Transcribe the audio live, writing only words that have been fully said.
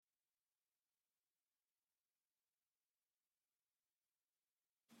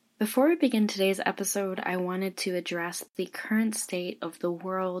Before we begin today's episode, I wanted to address the current state of the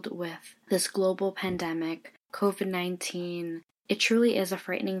world with this global pandemic, COVID-19. It truly is a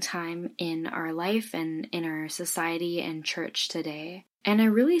frightening time in our life and in our society and church today. And I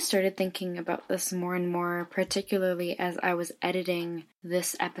really started thinking about this more and more, particularly as I was editing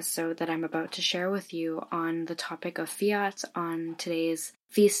this episode that I'm about to share with you on the topic of Fiat on today's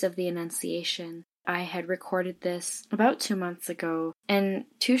Feast of the Annunciation. I had recorded this about 2 months ago, and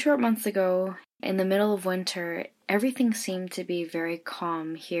 2 short months ago, in the middle of winter, everything seemed to be very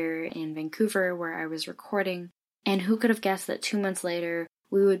calm here in Vancouver where I was recording. And who could have guessed that 2 months later,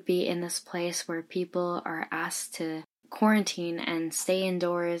 we would be in this place where people are asked to quarantine and stay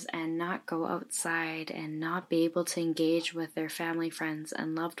indoors and not go outside and not be able to engage with their family, friends,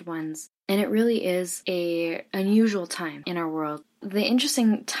 and loved ones. And it really is an unusual time in our world. The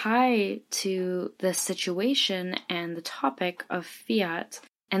interesting tie to this situation and the topic of Fiat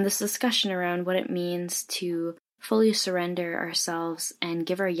and this discussion around what it means to fully surrender ourselves and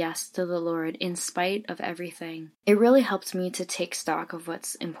give our yes to the Lord in spite of everything. It really helped me to take stock of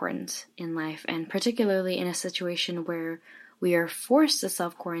what's important in life, and particularly in a situation where we are forced to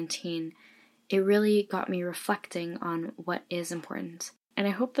self-quarantine, it really got me reflecting on what is important. And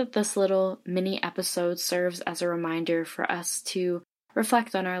I hope that this little mini episode serves as a reminder for us to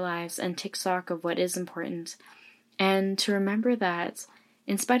reflect on our lives and take stock of what is important, and to remember that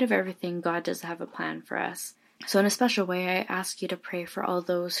in spite of everything, God does have a plan for us. So in a special way, I ask you to pray for all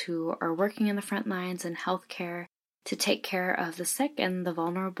those who are working in the front lines in healthcare to take care of the sick and the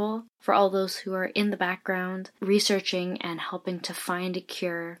vulnerable, for all those who are in the background researching and helping to find a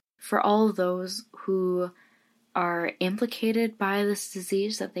cure, for all those who are implicated by this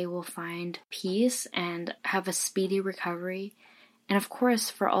disease, that they will find peace and have a speedy recovery. And of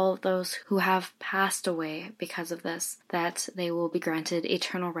course, for all of those who have passed away because of this, that they will be granted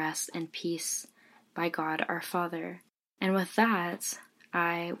eternal rest and peace by God our Father. And with that,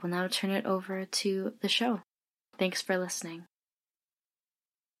 I will now turn it over to the show. Thanks for listening.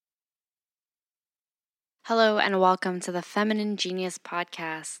 Hello and welcome to the Feminine Genius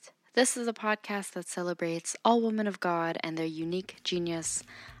Podcast. This is a podcast that celebrates all women of God and their unique genius.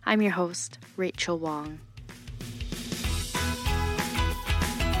 I'm your host, Rachel Wong.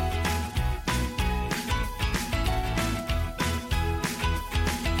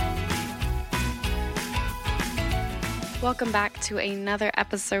 Welcome back to another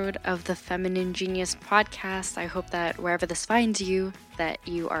episode of the Feminine Genius Podcast. I hope that wherever this finds you, that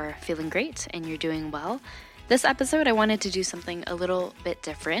you are feeling great and you're doing well. This episode, I wanted to do something a little bit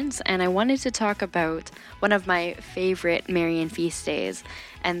different, and I wanted to talk about one of my favorite Marian feast days,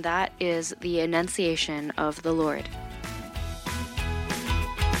 and that is the Annunciation of the Lord.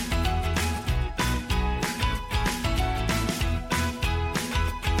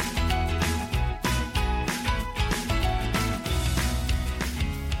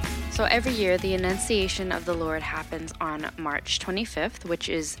 So every year, the Annunciation of the Lord happens on March 25th, which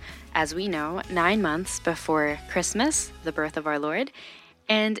is, as we know, 9 months before Christmas, the birth of our Lord.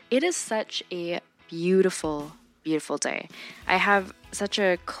 And it is such a beautiful, beautiful day. I have such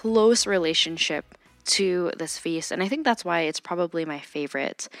a close relationship to this feast, and I think that's why it's probably my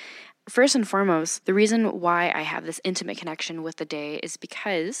favorite. First and foremost, the reason why I have this intimate connection with the day is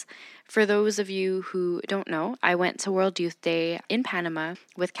because, for those of you who don't know, I went to World Youth Day in Panama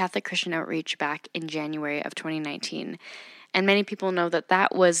with Catholic Christian Outreach back in January of 2019. And many people know that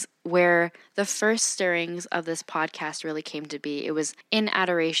that was where the first stirrings of this podcast really came to be. It was in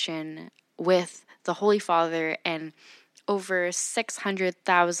adoration with the Holy Father and over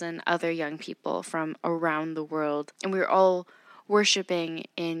 600,000 other young people from around the world. And we were all worshiping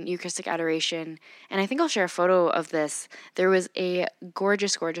in Eucharistic adoration, and I think I'll share a photo of this. There was a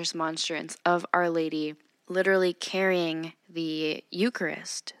gorgeous, gorgeous monstrance of Our Lady literally carrying the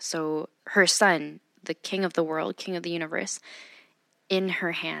Eucharist, so her Son, the King of the world, King of the universe, in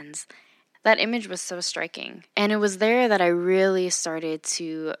her hands. That image was so striking, and it was there that I really started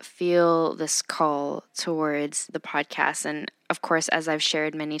to feel this call towards the podcast. And of course, as I've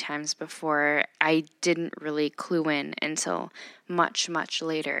shared many times before, I didn't really clue in until much, much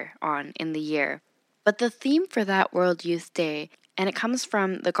later on in the year. But the theme for that World Youth Day, and it comes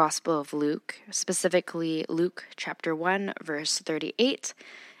from the Gospel of Luke, specifically Luke chapter 1, verse 38,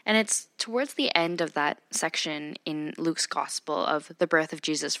 and it's towards the end of that section in Luke's Gospel of the birth of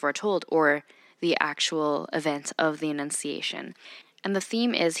Jesus foretold, or the actual event of the Annunciation. And the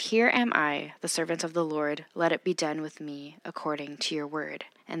theme is, "Here am I, the servant of the Lord, let it be done with me according to your word."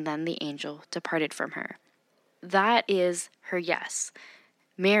 And then the angel departed from her. That is her yes.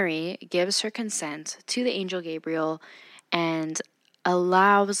 Mary gives her consent to the angel Gabriel, and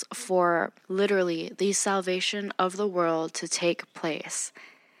allows for literally the salvation of the world to take place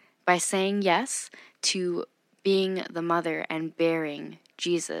by saying yes to being the mother and bearing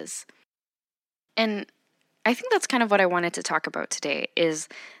Jesus. And I think that's kind of what I wanted to talk about today, is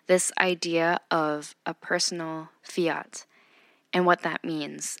this idea of a personal fiat and what that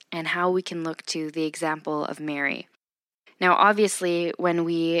means and how we can look to the example of Mary. Now, obviously, when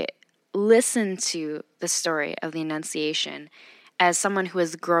we listen to the story of the Annunciation, as someone who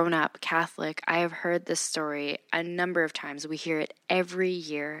has grown up Catholic, I have heard this story a number of times. We hear it every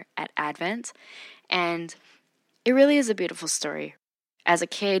year at Advent, and it really is a beautiful story. As a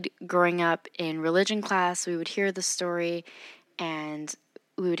kid growing up in religion class, we would hear the story, and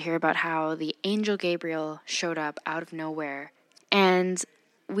we would hear about how the angel Gabriel showed up out of nowhere. And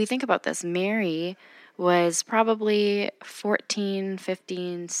we think about this. Mary was probably 14,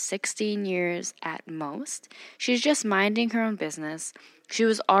 15, 16 years at most. She's just minding her own business. She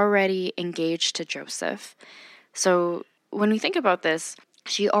was already engaged to Joseph. So when we think about this,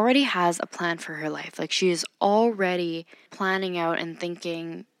 she already has a plan for her life. Like, she is already planning out and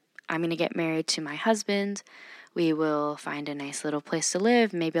thinking, I'm going to get married to my husband. We will find a nice little place to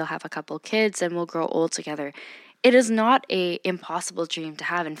live. Maybe I'll have a couple kids and we'll grow old together. It is not an impossible dream to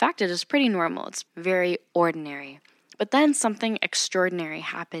have. In fact, it is pretty normal. It's very ordinary. But then something extraordinary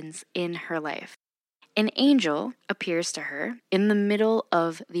happens in her life. An angel appears to her in the middle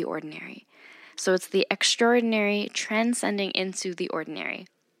of the ordinary. So it's the extraordinary transcending into the ordinary.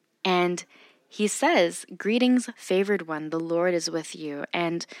 And he says, "Greetings, favored one, the Lord is with you."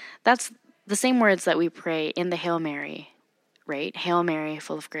 And that's the same words that we pray in the Hail Mary, right? Hail Mary,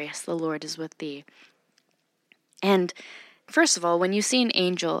 full of grace, the Lord is with thee. And first of all, when you see an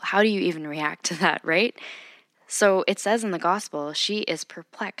angel, how do you even react to that, right? So it says in the gospel, she is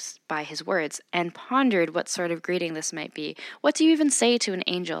perplexed by his words and pondered what sort of greeting this might be. What do you even say to an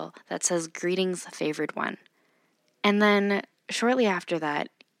angel that says, "Greetings, favored one"? And then shortly after that,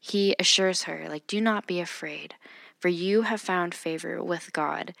 he assures her, like, "Do not be afraid, for you have found favor with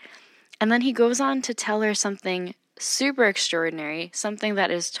God." And then he goes on to tell her something super extraordinary, something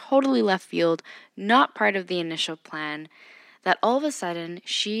that is totally left field, not part of the initial plan, that all of a sudden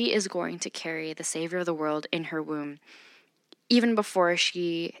she is going to carry the Savior of the world in her womb, even before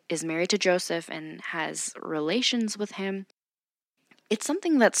she is married to Joseph and has relations with him. It's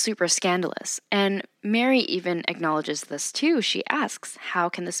something that's super scandalous, and Mary even acknowledges this too. She asks, "How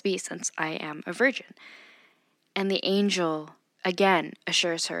can this be, since I am a virgin?" And the angel again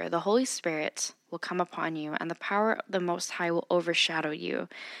assures her, "The Holy Spirit will come upon you, and the power of the Most High will overshadow you.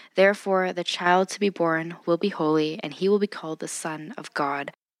 Therefore, the child to be born will be holy, and he will be called the Son of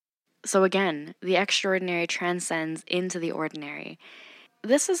God." So again, the extraordinary transcends into the ordinary.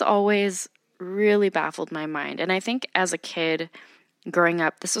 This has always really baffled my mind, and I think as a kid growing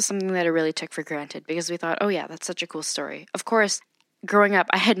up, this was something that I really took for granted, because we thought, oh yeah, that's such a cool story. Of course, growing up,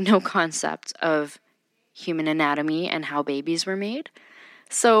 I had no concept of human anatomy and how babies were made.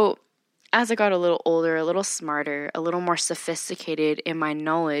 So as I got a little older, a little smarter, a little more sophisticated in my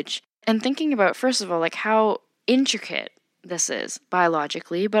knowledge, and thinking about, first of all, like how intricate this is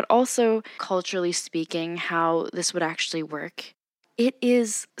biologically, but also culturally speaking, how this would actually work, it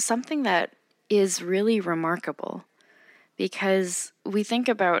is something that is really remarkable, because we think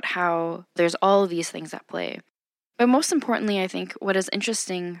about how there's all of these things at play. But most importantly, I think what is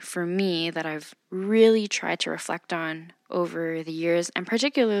interesting for me that I've really tried to reflect on over the years, and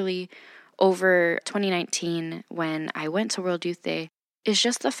particularly over 2019 when I went to World Youth Day, is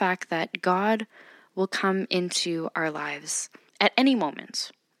just the fact that God will come into our lives at any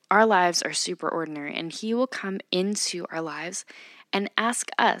moment. Our lives are super ordinary, and he will come into our lives and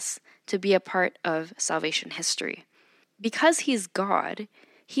ask us to be a part of salvation history. Because he's God,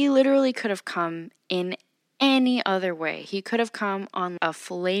 he literally could have come in any other way. He could have come on a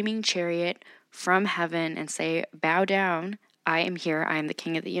flaming chariot from heaven and say, "Bow down, I am here, I am the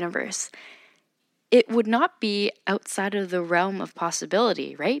king of the universe." It would not be outside of the realm of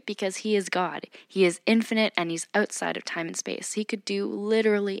possibility, right? Because he is God. He is infinite and he's outside of time and space. He could do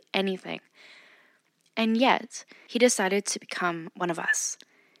literally anything. And yet, he decided to become one of us.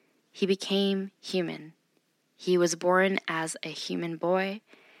 He became human. He was born as a human boy,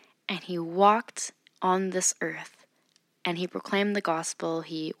 and he walked on this earth, and he proclaimed the gospel.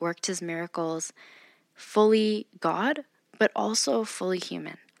 He worked his miracles, fully God, but also fully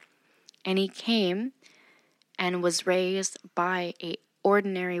human. And he came and was raised by an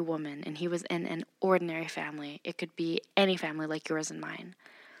ordinary woman, and he was in an ordinary family. It could be any family like yours and mine.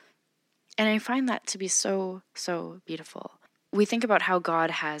 And I find that to be so, so beautiful. We think about how God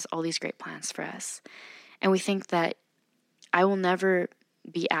has all these great plans for us, and we think that I will never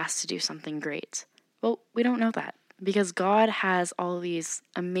be asked to do something great. Well, we don't know that because God has all these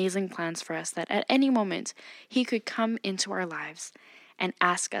amazing plans for us that at any moment He could come into our lives and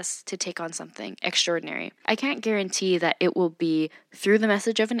ask us to take on something extraordinary. I can't guarantee that it will be through the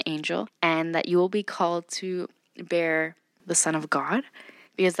message of an angel and that you will be called to bear the Son of God,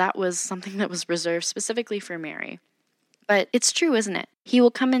 because that was something that was reserved specifically for Mary. But it's true, isn't it? He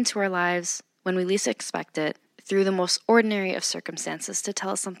will come into our lives when we least expect it, through the most ordinary of circumstances, to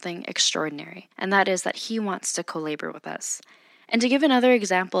tell us something extraordinary, and that is that He wants to co-labor with us. And to give another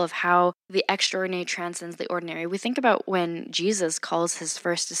example of how the extraordinary transcends the ordinary, we think about when Jesus calls His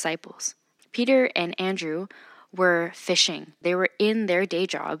first disciples. Peter and Andrew were fishing. They were in their day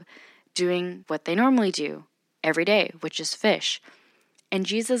job doing what they normally do every day, which is fish. And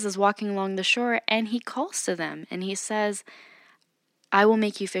Jesus is walking along the shore and He calls to them and He says, "I will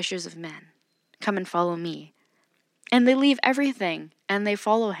make you fishers of men. Come and follow me." And they leave everything and they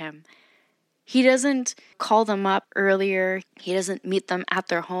follow Him. He doesn't call them up earlier. He doesn't meet them at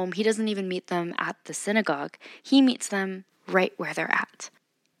their home. He doesn't even meet them at the synagogue. He meets them right where they're at.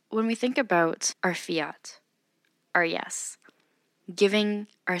 When we think about our fiat, our yes, giving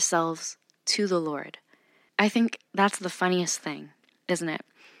ourselves to the Lord, I think that's the funniest thing, isn't it?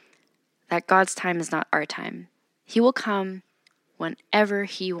 That God's time is not our time. He will come whenever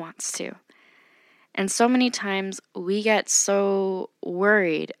He wants to. And so many times we get so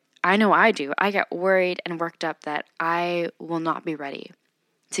worried. I know I do. I get worried and worked up that I will not be ready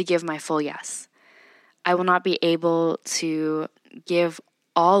to give my full yes. I will not be able to give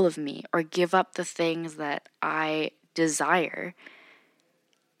all of me or give up the things that I desire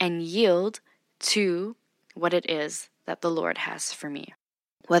and yield to what it is that the Lord has for me.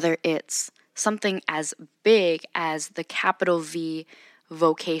 Whether it's something as big as the capital V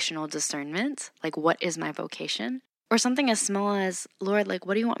vocational discernment, like what is my vocation? Or something as small as, Lord, like,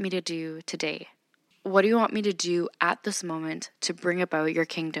 what do you want me to do today? What do you want me to do at this moment to bring about your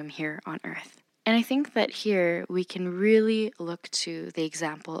kingdom here on earth? And I think that here we can really look to the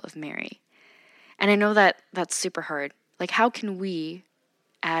example of Mary. And I know that that's super hard. Like, how can we,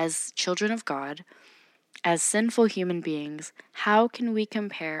 as children of God, as sinful human beings, how can we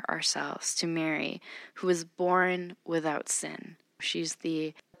compare ourselves to Mary, who was born without sin? She's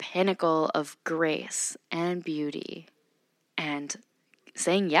the pinnacle of grace and beauty and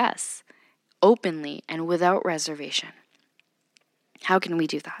saying yes openly and without reservation. How can we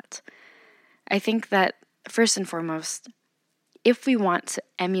do that? I think that first and foremost, if we want to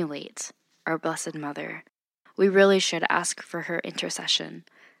emulate our Blessed Mother, we really should ask for her intercession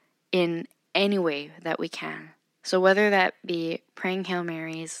in any way that we can. So whether that be praying Hail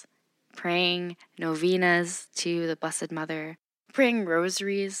Marys, praying novenas to the Blessed Mother, praying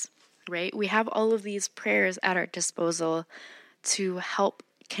rosaries, right? We have all of these prayers at our disposal to help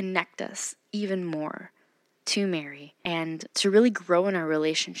connect us even more to Mary and to really grow in our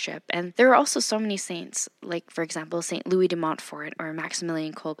relationship. And there are also so many saints, like, for example, St. Louis de Montfort or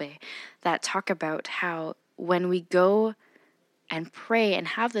Maximilien Kolbe, that talk about how when we go and pray and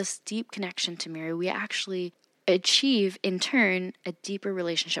have this deep connection to Mary, we actually achieve, in turn, a deeper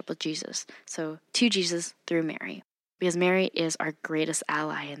relationship with Jesus. So, to Jesus through Mary, because Mary is our greatest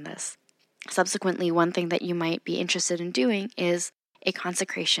ally in this. Subsequently, one thing that you might be interested in doing is a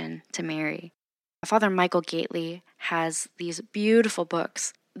consecration to Mary. Father Michael Gately has these beautiful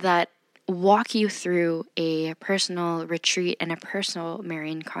books that walk you through a personal retreat and a personal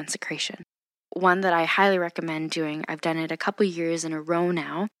Marian consecration. One that I highly recommend doing, I've done it a couple years in a row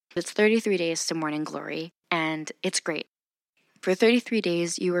now. It's 33 days to morning glory, and it's great. For 33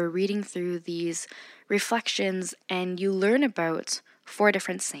 days, you are reading through these reflections, and you learn about 4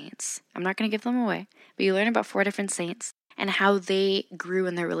 different saints. I'm not going to give them away, but you learn about 4 different saints and how they grew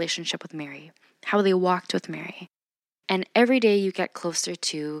in their relationship with Mary, how they walked with Mary. And every day you get closer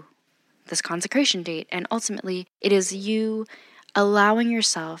to this consecration date, and ultimately it is you allowing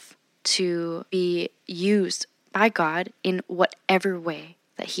yourself to be used by God in whatever way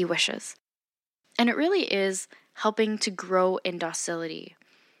that He wishes. And it really is helping to grow in docility.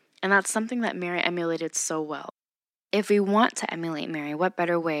 And that's something that Mary emulated so well. If we want to emulate Mary, what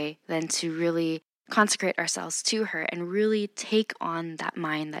better way than to really consecrate ourselves to her and really take on that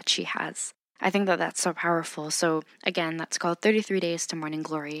mind that she has? I think that that's so powerful. So again, that's called 33 Days to Morning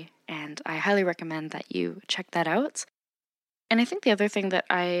Glory, and I highly recommend that you check that out. And I think the other thing that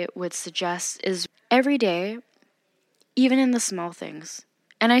I would suggest is every day, even in the small things,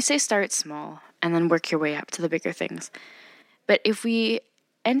 and I say start small and then work your way up to the bigger things. But if we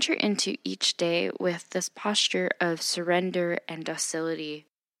enter into each day with this posture of surrender and docility,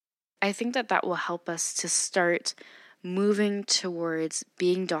 I think that that will help us to start moving towards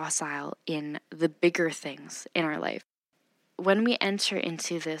being docile in the bigger things in our life. When we enter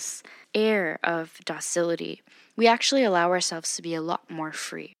into this air of docility, we actually allow ourselves to be a lot more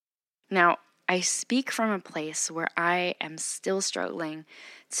free. Now, I speak from a place where I am still struggling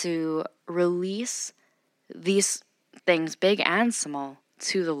to release these things, big and small,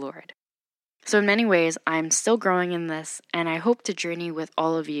 to the Lord. So in many ways, I'm still growing in this, and I hope to journey with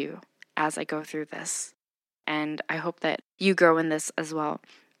all of you as I go through this. And I hope that you grow in this as well.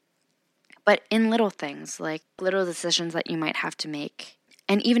 But in little things, like little decisions that you might have to make,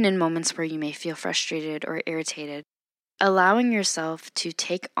 and even in moments where you may feel frustrated or irritated, allowing yourself to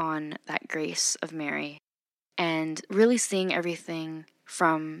take on that grace of Mary and really seeing everything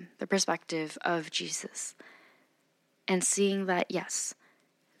from the perspective of Jesus and seeing that, yes,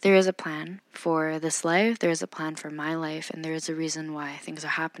 there is a plan for this life, there is a plan for my life, and there is a reason why things are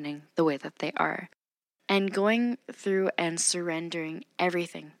happening the way that they are. And going through and surrendering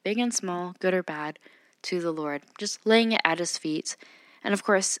everything, big and small, good or bad, to the Lord, just laying it at His feet. And of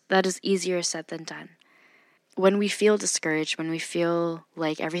course, that is easier said than done. When we feel discouraged, when we feel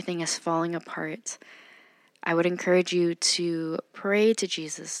like everything is falling apart, I would encourage you to pray to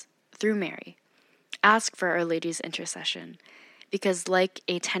Jesus through Mary. Ask for Our Lady's intercession, because like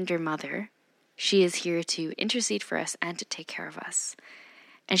a tender mother, she is here to intercede for us and to take care of us.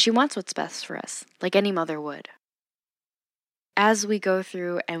 And she wants what's best for us, like any mother would. As we go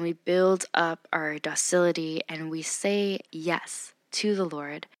through and we build up our docility and we say yes to the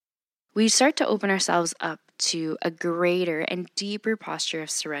Lord, we start to open ourselves up to a greater and deeper posture of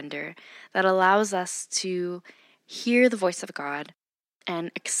surrender that allows us to hear the voice of God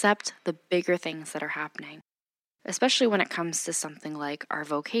and accept the bigger things that are happening, especially when it comes to something like our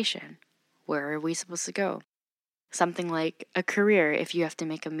vocation. Where are we supposed to go? Something like a career, if you have to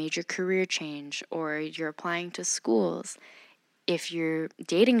make a major career change, or you're applying to schools. If you're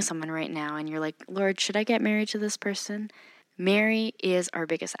dating someone right now and you're like, Lord, should I get married to this person? Mary is our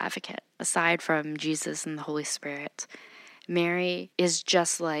biggest advocate, aside from Jesus and the Holy Spirit. Mary is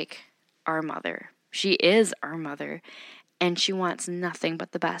just like our mother. She is our mother, and she wants nothing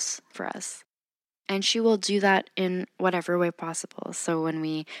but the best for us. And she will do that in whatever way possible. So when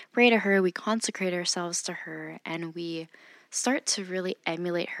we pray to her, we consecrate ourselves to her, and we start to really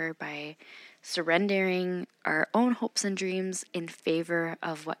emulate her by surrendering our own hopes and dreams in favor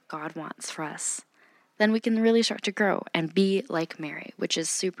of what God wants for us. Then we can really start to grow and be like Mary, which is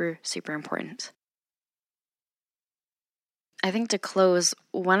super, super important. I think to close,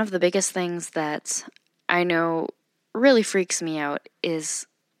 one of the biggest things that I know really freaks me out is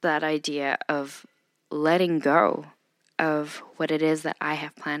that idea of letting go of what it is that I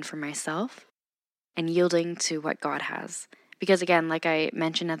have planned for myself and yielding to what God has. Because again, like I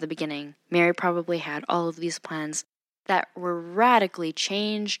mentioned at the beginning, Mary probably had all of these plans that were radically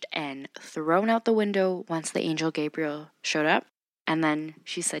changed and thrown out the window once the angel Gabriel showed up, and then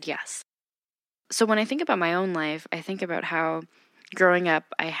she said yes. So when I think about my own life, I think about how growing up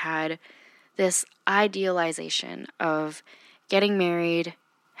I had this idealization of getting married,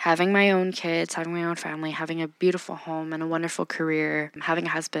 having my own kids, having my own family, having a beautiful home and a wonderful career, having a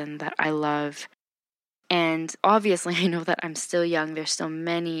husband that I love. And obviously I know that I'm still young. There's still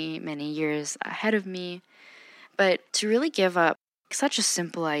many, many years ahead of me. But to really give up such a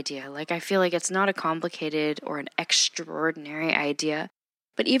simple idea, like I feel like it's not a complicated or an extraordinary idea,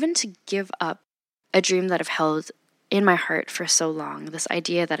 but even to give up a dream that I've held in my heart for so long, this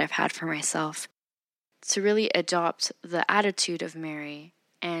idea that I've had for myself, to really adopt the attitude of Mary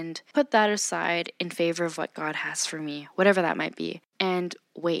and put that aside in favor of what God has for me, whatever that might be, and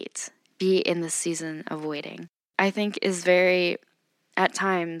wait, be in the season of waiting, I think is very, at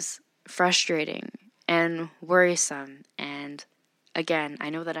times, frustrating and worrisome. And again, I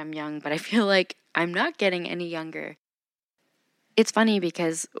know that I'm young, but I feel like I'm not getting any younger. It's funny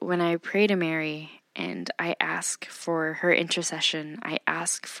because when I pray to Mary and I ask for her intercession, I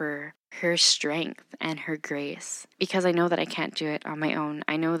ask for her strength and her grace, because I know that I can't do it on my own.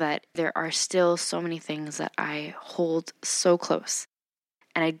 I know that there are still so many things that I hold so close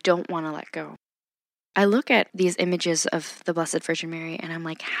and I don't want to let go. I look at these images of the Blessed Virgin Mary and I'm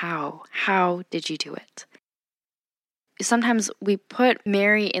like, how did you do it? Sometimes we put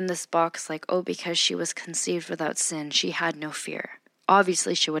Mary in this box like, oh, because she was conceived without sin, she had no fear.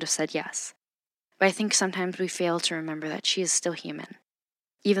 Obviously, she would have said yes. But I think sometimes we fail to remember that she is still human.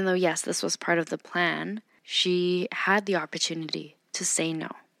 Even though, yes, this was part of the plan, she had the opportunity to say no.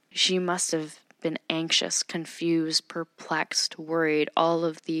 She must have been anxious, confused, perplexed, worried, all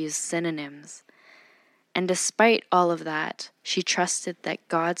of these synonyms. And despite all of that, she trusted that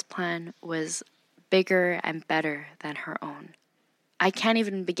God's plan was bigger and better than her own. I can't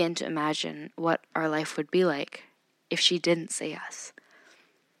even begin to imagine what our life would be like if she didn't say yes.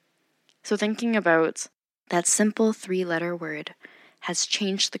 So thinking about that simple 3-letter word has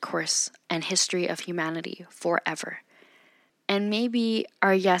changed the course and history of humanity forever. And maybe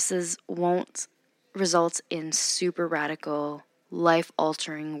our yeses won't result in super radical,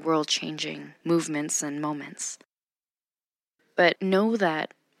 life-altering, world-changing movements and moments. But know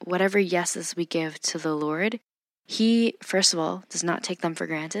that whatever yeses we give to the Lord, He, first of all, does not take them for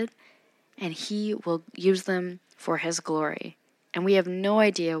granted, and He will use them for His glory. And we have no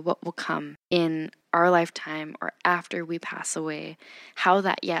idea what will come in our lifetime or after we pass away, how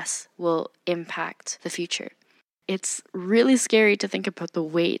that yes will impact the future. It's really scary to think about the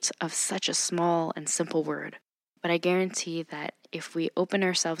weight of such a small and simple word, but I guarantee that if we open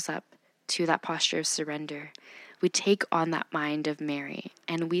ourselves up to that posture of surrender, we take on that mind of Mary,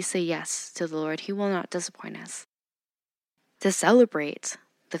 and we say yes to the Lord, He will not disappoint us. To celebrate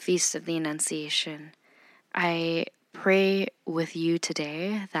the Feast of the Annunciation, I pray with you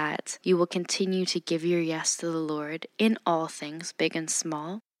today that you will continue to give your yes to the Lord in all things, big and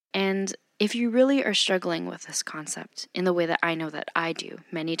small. And if you really are struggling with this concept in the way that I know that I do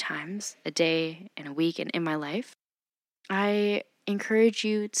many times a day and a week and in my life, I encourage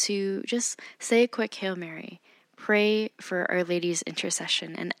you to just say a quick Hail Mary, pray for Our Lady's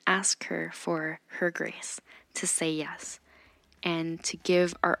intercession, and ask her for her grace to say yes and to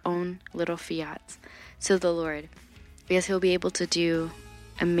give our own little fiat to the Lord, because He'll be able to do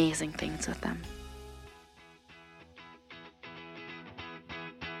amazing things with them.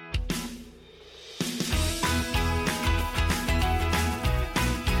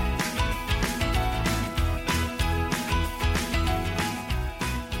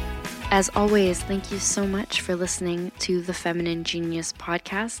 As always, thank you so much for listening to the Feminine Genius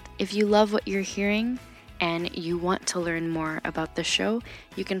podcast. If you love what you're hearing and you want to learn more about the show,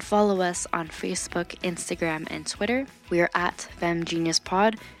 you can follow us on Facebook, Instagram, and Twitter. We are at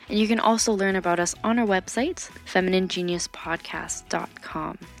FemGeniusPod, and you can also learn about us on our website,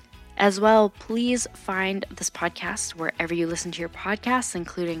 femininegeniuspodcast.com. As well, please find this podcast wherever you listen to your podcasts,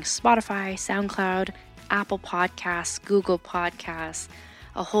 including Spotify, SoundCloud, Apple Podcasts, Google Podcasts,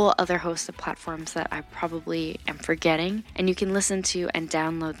 a whole other host of platforms that I probably am forgetting, and you can listen to and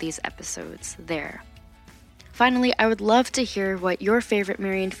download these episodes there. Finally, I would love to hear what your favorite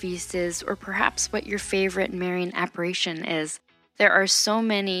Marian feast is, or perhaps what your favorite Marian apparition is. There are so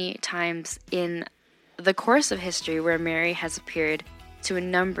many times in the course of history where Mary has appeared to a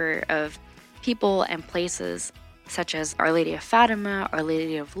number of people and places, such as Our Lady of Fatima, Our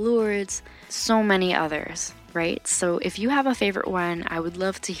Lady of Lourdes, so many others, right? So if you have a favorite one, I would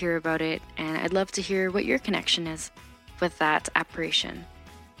love to hear about it, and I'd love to hear what your connection is with that apparition.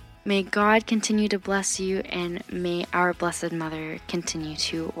 May God continue to bless you, and may our Blessed Mother continue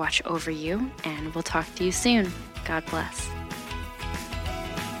to watch over you, and we'll talk to you soon. God bless.